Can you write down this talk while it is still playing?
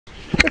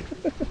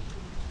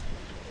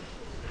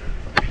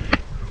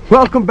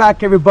Welcome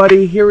back,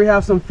 everybody. Here we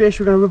have some fish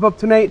we're gonna whip up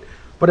tonight,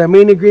 but our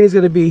main ingredient is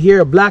gonna be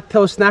here a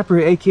blacktail snapper,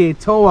 aka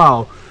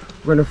Toau.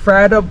 We're gonna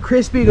fry it up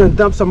crispy. We're gonna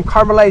dump some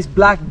caramelized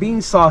black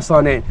bean sauce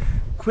on it.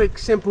 Quick,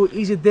 simple,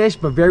 easy dish,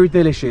 but very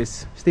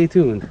delicious. Stay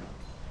tuned.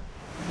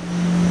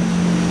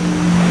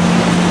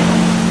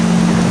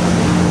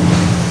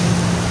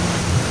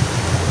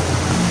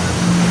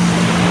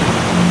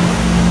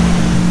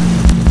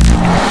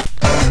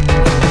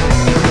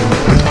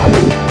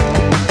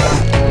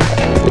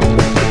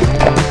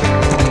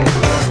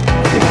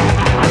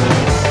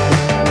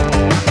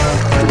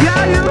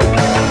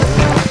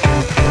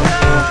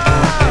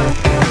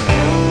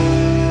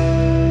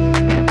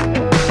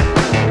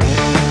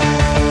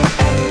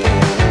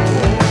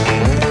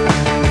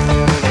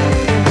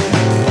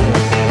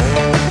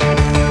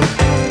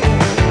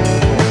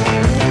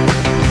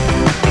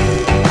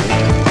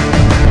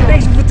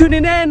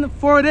 Tuning in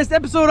for this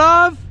episode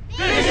of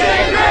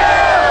FishNGrillz!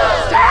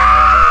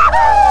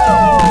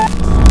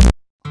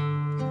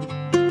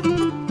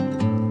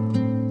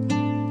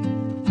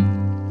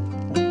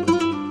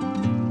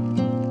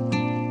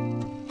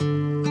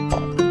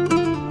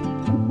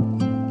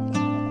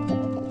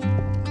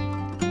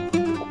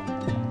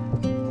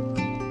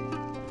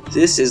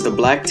 This is the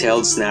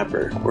black-tailed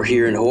snapper, or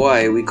here in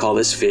Hawaii we call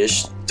this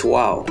fish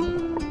Toau.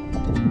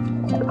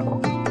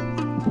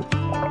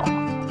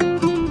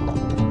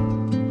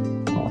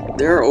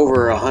 There are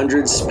over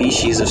 100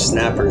 species of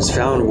snappers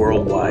found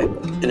worldwide,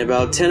 and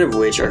about 10 of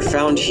which are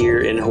found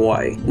here in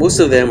Hawaii. Most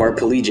of them are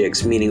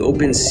pelagics, meaning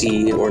open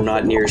sea or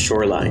not near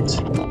shorelines.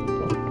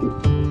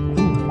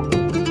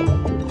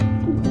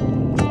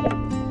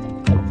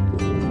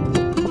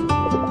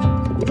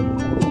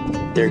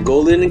 They're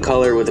golden in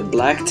color with a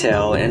black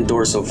tail and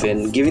dorsal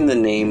fin, giving the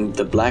name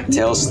the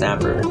blacktail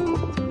snapper.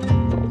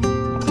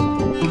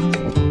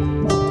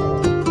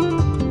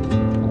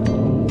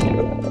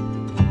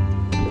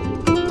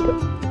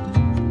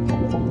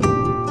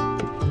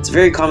 It's a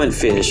very common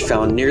fish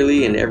found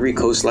nearly in every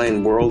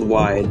coastline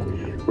worldwide,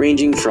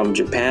 ranging from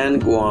Japan,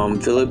 Guam,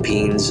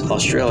 Philippines,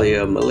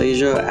 Australia,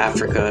 Malaysia,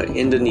 Africa,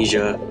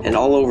 Indonesia, and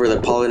all over the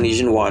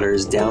Polynesian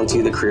waters down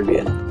to the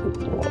Caribbean.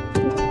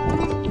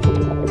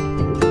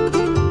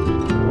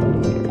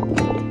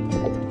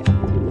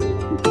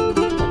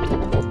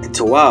 The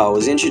Toau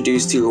was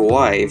introduced to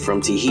Hawaii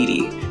from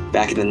Tahiti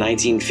back in the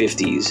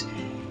 1950s.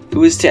 It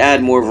was to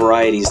add more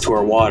varieties to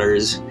our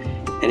waters,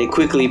 and it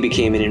quickly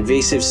became an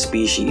invasive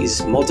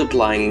species,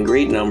 multiplying in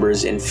great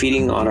numbers and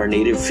feeding on our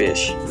native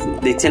fish.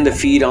 They tend to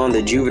feed on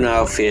the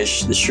juvenile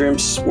fish, the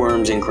shrimps,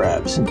 worms, and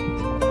crabs.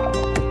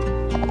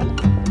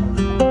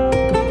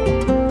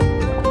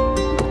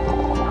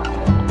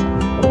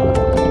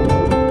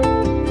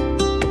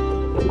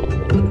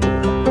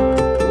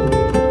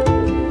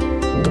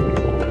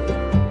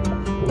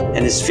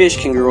 And this fish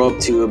can grow up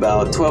to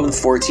about 12 to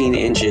 14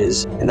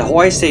 inches, and the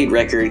Hawaii state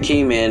record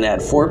came in at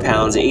 4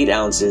 pounds 8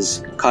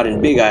 ounces, caught in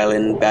Big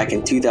Island back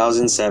in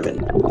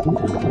 2007.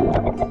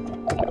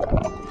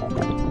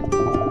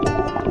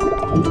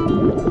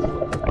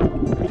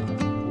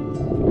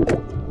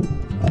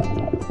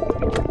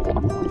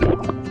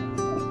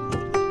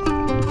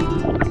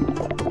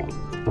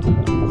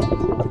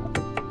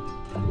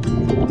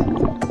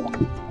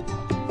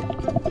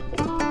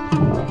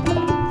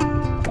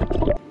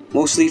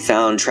 Mostly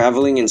found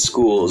traveling in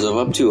schools of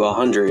up to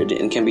 100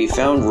 and can be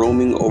found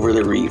roaming over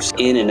the reefs,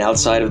 in and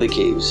outside of the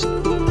caves.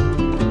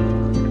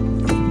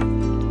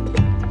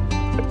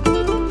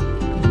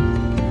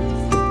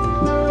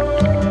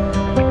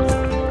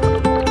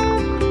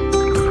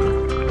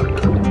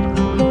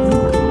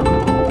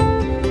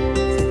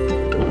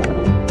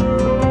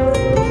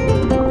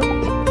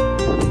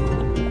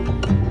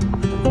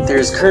 There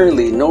is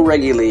currently no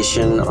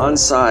regulation on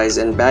size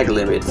and bag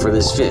limit for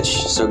this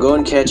fish, so go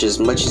and catch as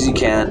much as you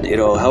can.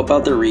 It'll help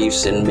out the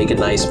reefs and make a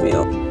nice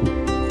meal.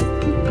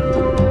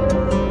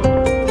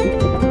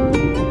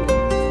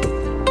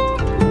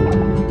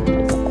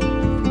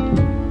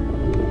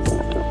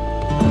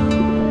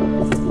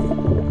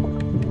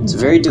 It's a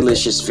very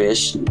delicious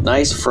fish,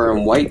 nice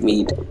firm white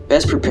meat,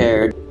 best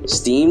prepared,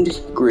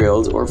 steamed,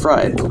 grilled, or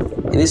fried.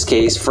 In this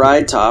case,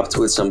 fried topped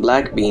with some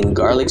black bean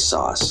garlic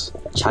sauce.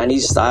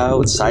 Chinese style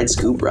with side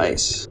scoop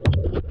rice.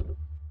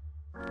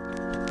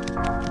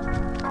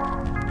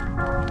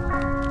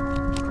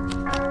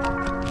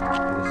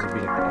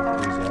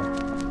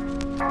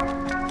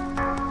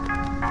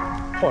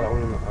 Oh, that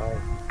one in the eye.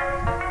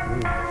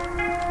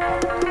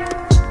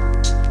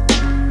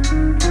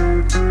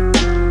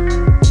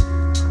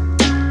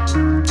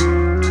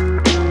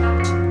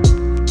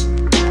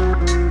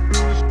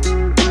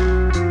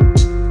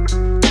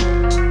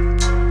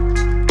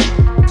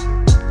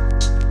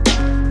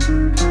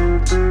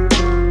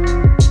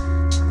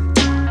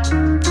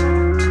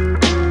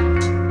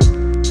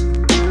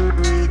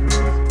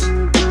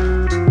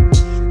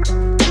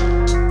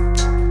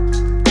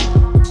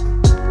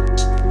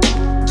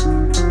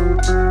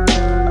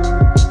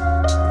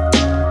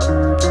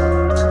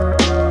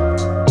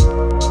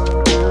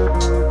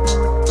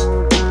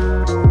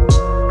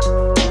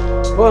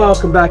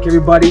 Welcome back,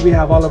 everybody. We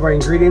have all of our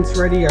ingredients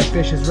ready. Our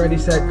fish is ready,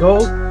 set, go.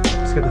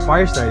 Let's get the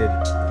fire started.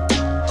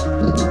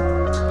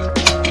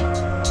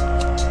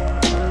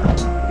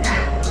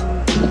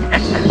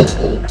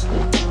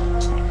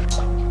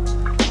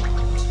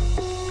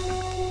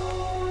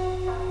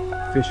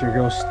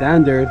 FishNGrillz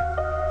standard,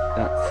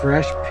 that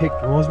fresh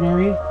picked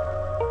rosemary.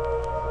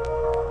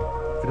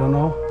 If you don't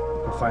know,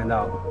 we'll find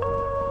out.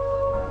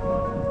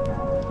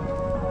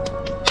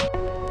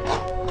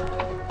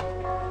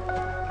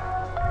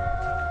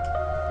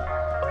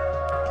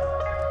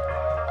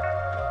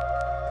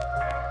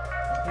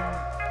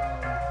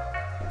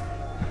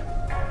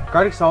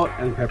 Garlic, salt,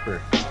 and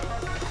pepper.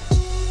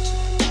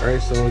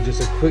 Alright, so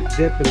just a quick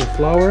dip in the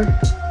flour.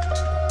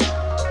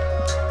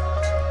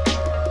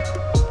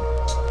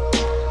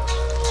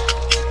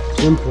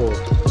 Simple.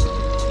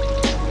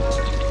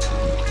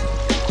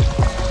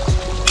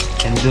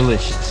 And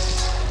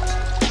delicious.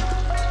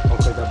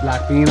 Okay, the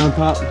black bean on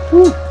top.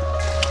 Woo.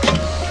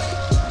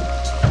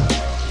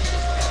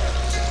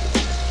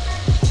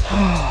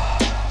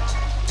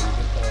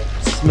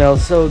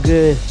 Smells so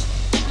good.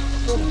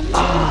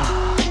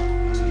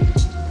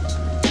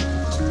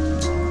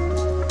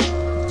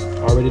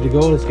 All ready to go.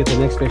 Let's get the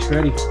next fish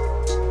ready.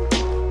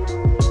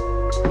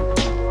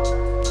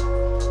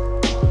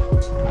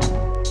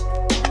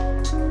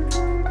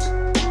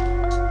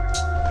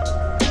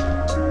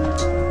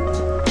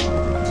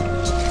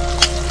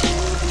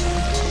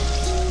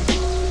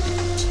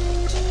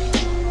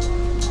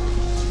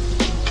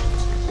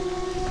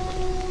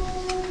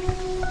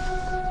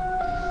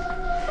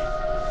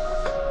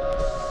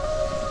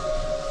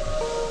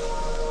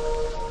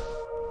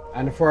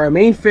 And for our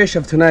main fish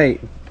of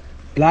tonight,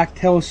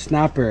 Blacktail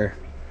snapper,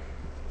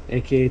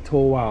 aka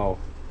Toau,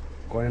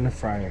 going in the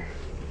fryer.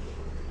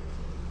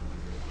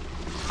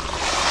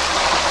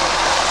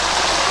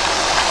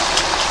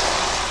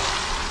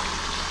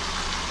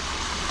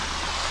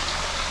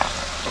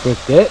 Quick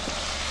dip.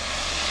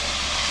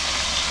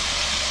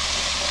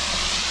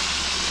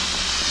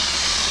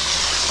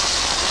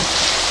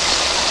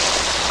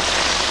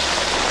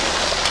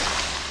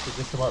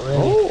 Just about ready.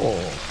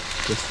 Oh,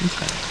 just in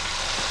time.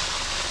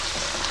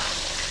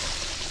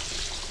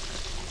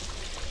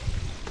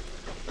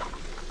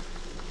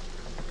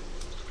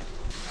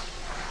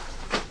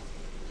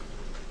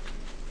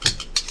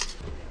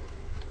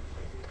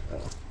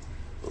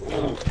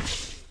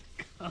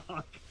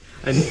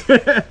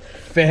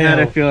 Fail. Had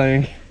a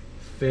feeling.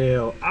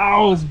 Fail.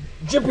 Ow, it's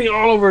dripping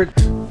all over it.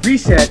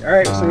 Reset.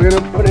 Alright, so we're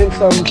gonna put in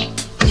some.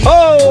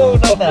 Oh,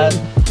 not that.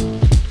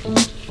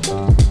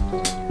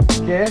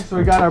 Okay, so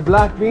we got our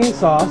black bean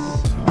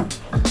sauce.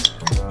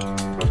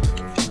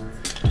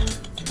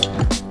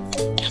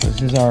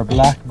 This is our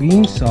black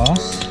bean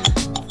sauce.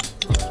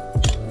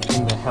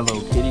 In the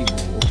Hello Kitty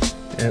bowl.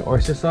 And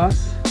oyster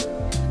sauce.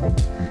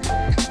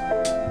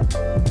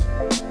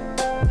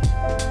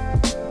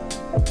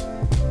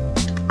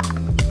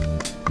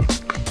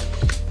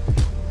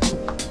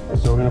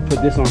 So we're gonna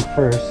put this on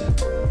first.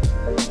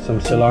 Some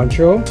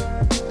cilantro.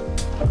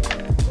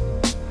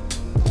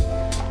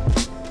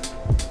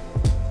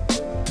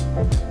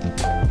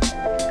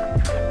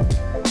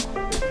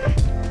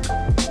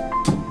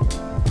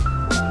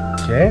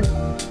 Okay,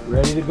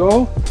 ready to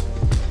go.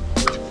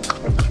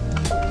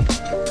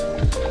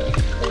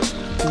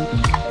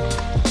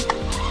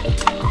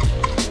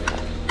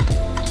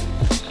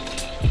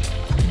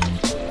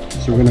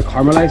 So we're gonna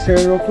caramelize here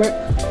real quick.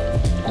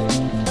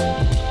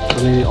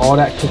 So we need all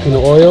that cook in the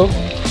oil.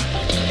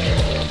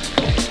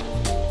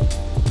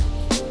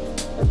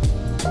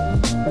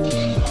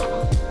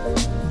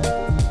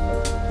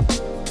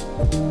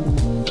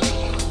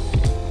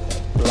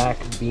 Black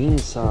bean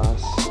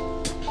sauce.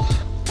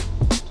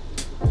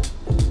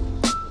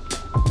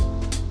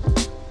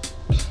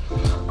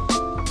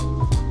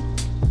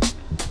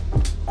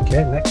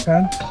 Okay, next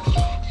pan.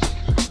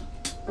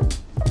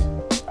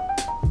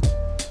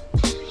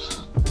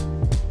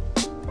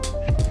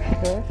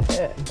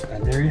 Perfect.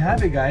 And there you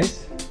have it,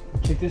 guys.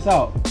 Check this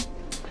out.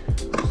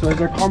 So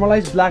it's our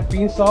caramelized black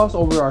bean sauce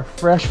over our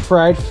fresh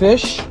fried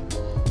fish.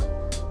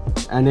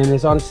 And then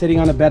it's sitting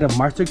on a bed of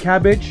mustard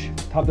cabbage,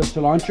 topped with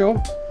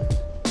cilantro.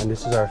 And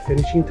this is our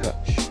finishing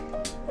touch.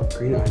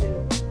 Green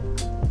onion.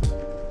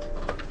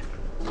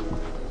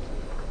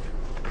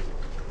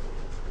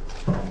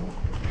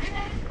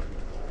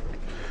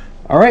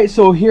 Alright,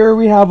 so here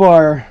we have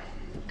our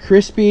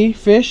crispy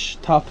fish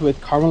topped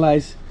with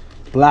caramelized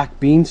black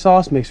bean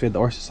sauce mixed with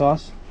oyster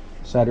sauce,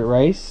 cider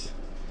rice.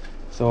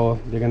 So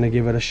they're gonna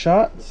give it a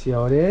shot, see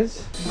how it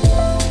is.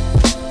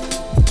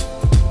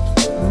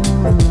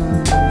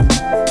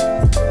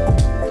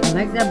 I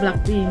like that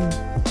black bean.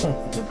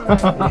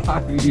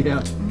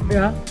 Yeah.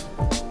 Yeah.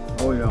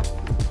 Oh yeah.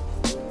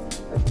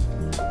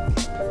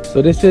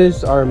 So this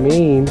is our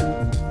main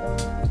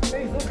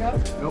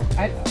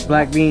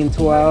Black bean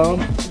Toau.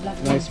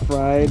 Nice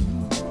fried.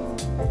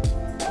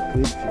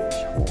 good fish.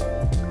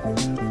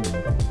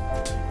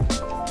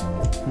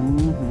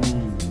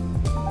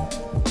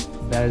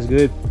 That is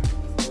good.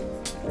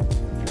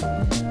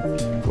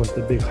 What's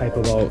the big hype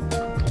about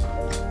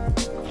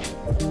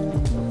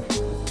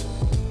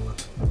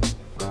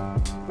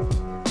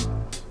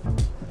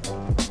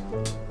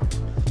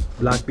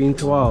Black bean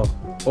toau.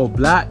 Oh,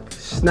 black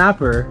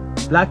snapper,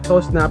 black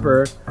toe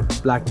snapper,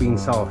 black bean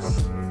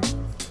sauce.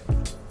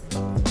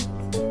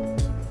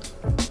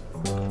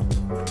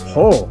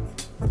 Oh,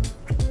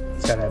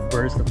 It's got that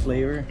burst of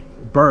flavor.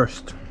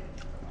 burst.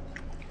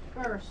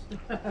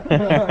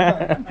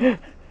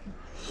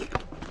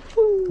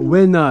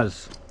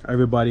 Winners,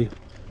 everybody.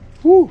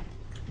 Woo.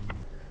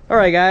 All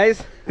right,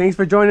 guys. Thanks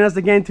for joining us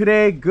again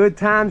today. Good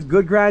times,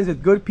 good grinds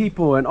with good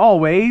people, and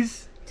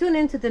always Tune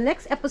in to the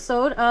next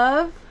episode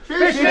of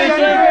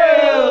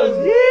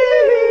FishNGrillz.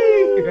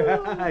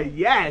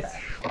 Yes.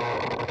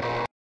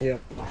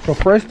 Yep. So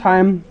first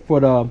time for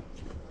the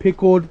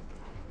pickled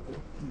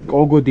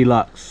Gogo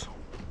Deluxe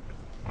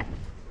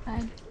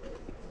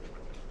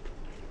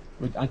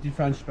with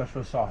anti-French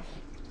special sauce.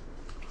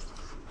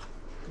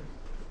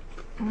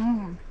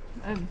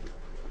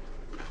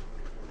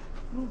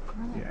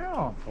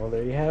 Yeah. Well,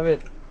 there you have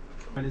it.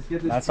 Let's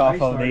get this That's fry off of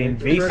the started.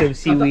 invasive I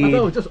seaweed. thought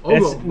it was just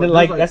That's, Ogo, but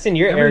like there's, that's in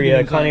your area,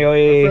 everything is like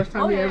Kaneohe, the first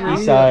time we ever east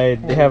eat it.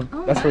 side. They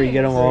have. That's where you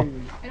get them all.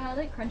 And I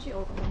like crunchy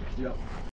oatmeal. Yep.